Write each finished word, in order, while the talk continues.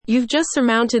You've just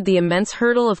surmounted the immense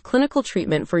hurdle of clinical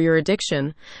treatment for your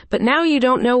addiction, but now you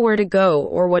don't know where to go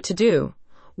or what to do.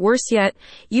 Worse yet,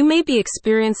 you may be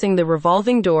experiencing the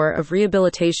revolving door of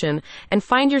rehabilitation and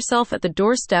find yourself at the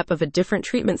doorstep of a different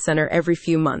treatment center every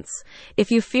few months.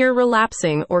 If you fear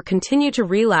relapsing or continue to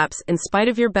relapse in spite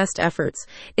of your best efforts,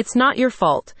 it's not your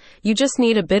fault. You just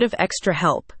need a bit of extra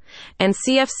help. And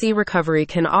CFC Recovery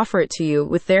can offer it to you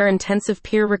with their intensive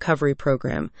peer recovery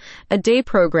program, a day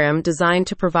program designed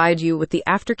to provide you with the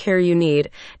aftercare you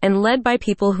need and led by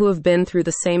people who have been through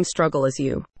the same struggle as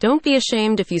you. Don't be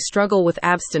ashamed if you struggle with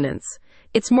abstinence.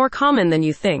 It's more common than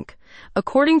you think.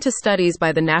 According to studies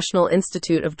by the National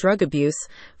Institute of Drug Abuse,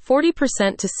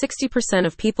 40% to 60%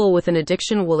 of people with an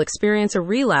addiction will experience a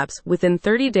relapse within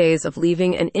 30 days of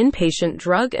leaving an inpatient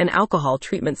drug and alcohol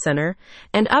treatment center,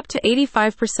 and up to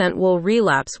 85% will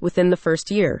relapse within the first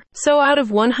year. So out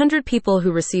of 100 people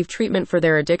who receive treatment for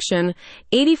their addiction,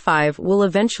 85 will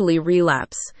eventually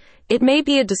relapse. It may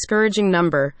be a discouraging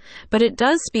number, but it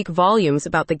does speak volumes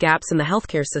about the gaps in the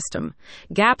healthcare system,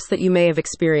 gaps that you may have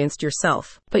experienced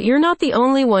yourself. But you're not the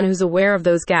only one who's aware of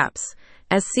those gaps,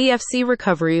 as CFC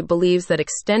Recovery believes that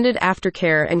extended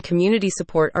aftercare and community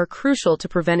support are crucial to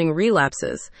preventing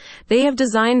relapses. They have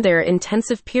designed their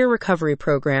Intensive Peer Recovery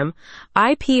Program,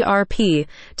 IPRP,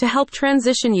 to help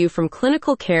transition you from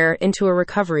clinical care into a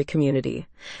recovery community.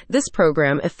 This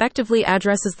program effectively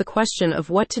addresses the question of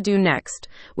what to do next,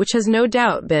 which has no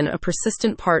doubt been a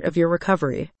persistent part of your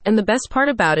recovery. And the best part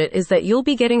about it is that you'll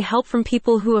be getting help from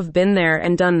people who have been there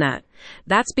and done that.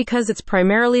 That's because it's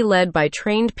primarily led by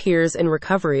trained peers in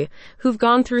recovery who've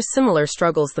gone through similar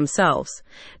struggles themselves.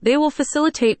 They will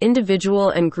facilitate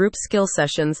individual and group skill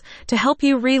sessions to help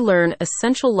you relearn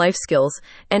essential life skills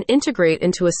and integrate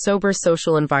into a sober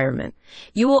social environment.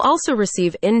 You will also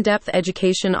receive in-depth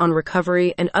education on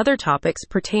recovery and other topics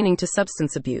pertaining to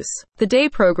substance abuse. The day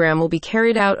program will be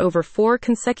carried out over 4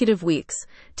 consecutive weeks,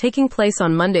 taking place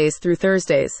on Mondays through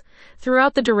Thursdays.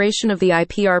 Throughout the duration of the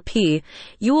IPRP,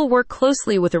 you will work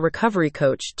closely with a recovery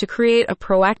coach to create a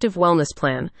proactive wellness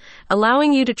plan,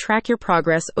 allowing you to track your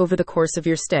progress over the course of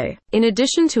your stay. In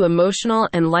addition to emotional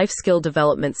and life skill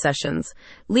development sessions,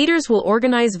 leaders will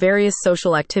organize various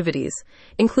social activities,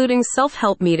 including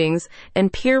self-help meetings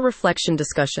and peer reflection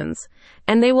discussions,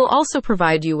 and they will also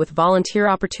provide you with volunteer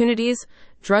opportunities,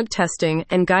 drug testing,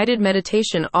 and guided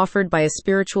meditation offered by a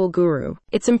spiritual guru.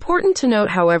 It's important to note,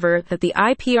 however, that the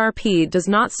IPRP does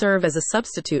not serve as a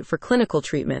substitute for clinical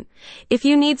treatment. If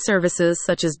you need services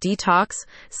such as detox,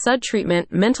 SUD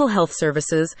treatment, mental health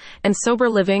services, and sober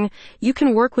living, you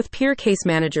can work with peer case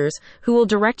managers who will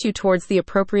direct you towards the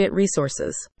appropriate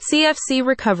resources. CFC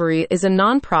Recovery is a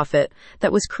nonprofit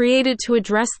that was created to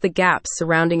address the gaps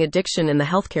surrounding addiction in the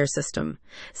healthcare system.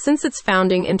 Since its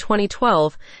founding in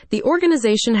 2012, the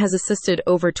organization has assisted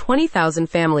over 20,000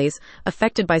 families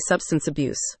affected by substance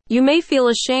abuse. You may feel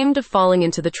ashamed of falling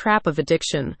into the trap of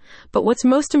addiction, but what's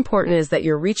most important is that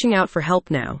you're reaching out for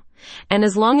help now. And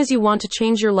as long as you want to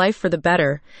change your life for the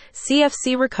better,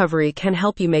 CFC Recovery can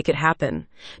help you make it happen.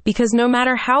 Because no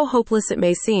matter how hopeless it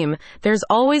may seem, there's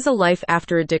always a life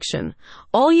after addiction.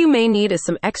 All you may need is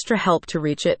some extra help to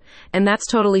reach it, and that's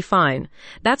totally fine.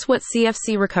 That's what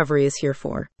CFC Recovery is here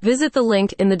for. Visit the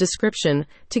link in the description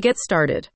to get started.